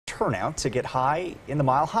turnout to get high in the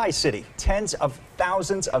Mile High City. Tens of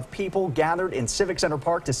thousands of people gathered in Civic Center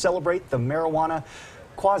Park to celebrate the marijuana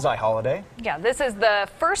quasi-holiday. Yeah, this is the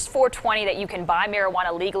first 420 that you can buy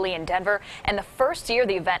marijuana legally in Denver, and the first year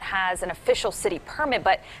the event has an official city permit,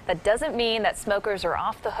 but that doesn't mean that smokers are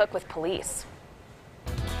off the hook with police.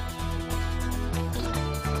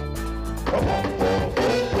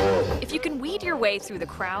 If you can weed your way through the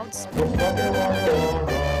crowds,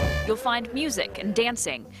 you'll find music and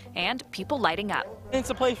dancing and people lighting up. It's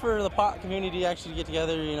a place for the pot community to actually get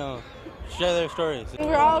together, share their stories.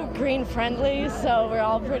 We're all green friendly, so we're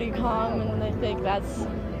all pretty calm, and I think that's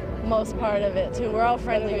most part of it too. We're all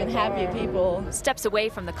friendly and happy people. Steps away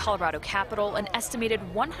from the Colorado Capitol, an estimated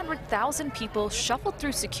 100,000 people shuffled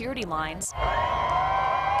through security lines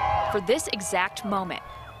for this exact moment.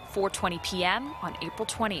 4:20 p.m. on April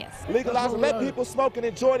 20th. Legalize and let people smoke and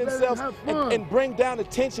enjoy themselves and bring down the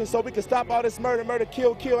tension so we can stop all this murder,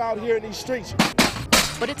 kill out here in these streets.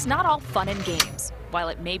 But it's not all fun and games. While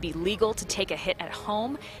it may be legal to take a hit at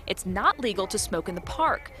home, it's not legal to smoke in the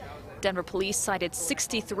park. Denver police cited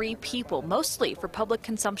 63 people, mostly for public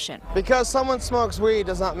consumption. Because someone smokes weed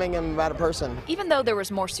does not make him a bad person. Even though there was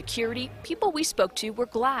more security, people we spoke to were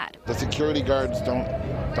glad. The security guards don't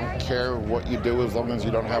care what you do as long as you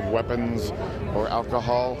don't have weapons or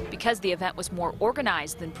alcohol. Because the event was more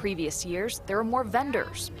organized than previous years, there were more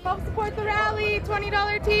vendors. Help support the rally,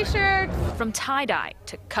 $20 t-shirts. From tie-dye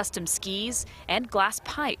to custom skis and glass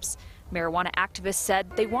pipes, marijuana activists said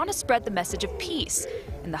they want to spread the message of peace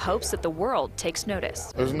in the hopes that the world takes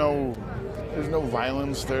notice. There's no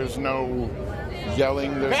violence, there's no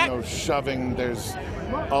yelling, there's no shoving, there's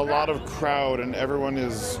a lot of crowd and everyone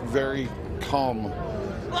is very calm.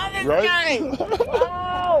 Right?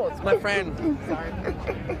 Oh, it's my friend. Sorry.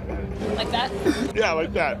 Like that? Yeah,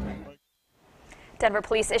 like that. Denver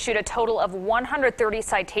police issued a total of 130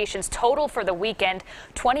 citations total for the weekend.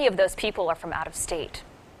 20 of those people are from out of state.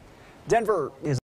 Denver is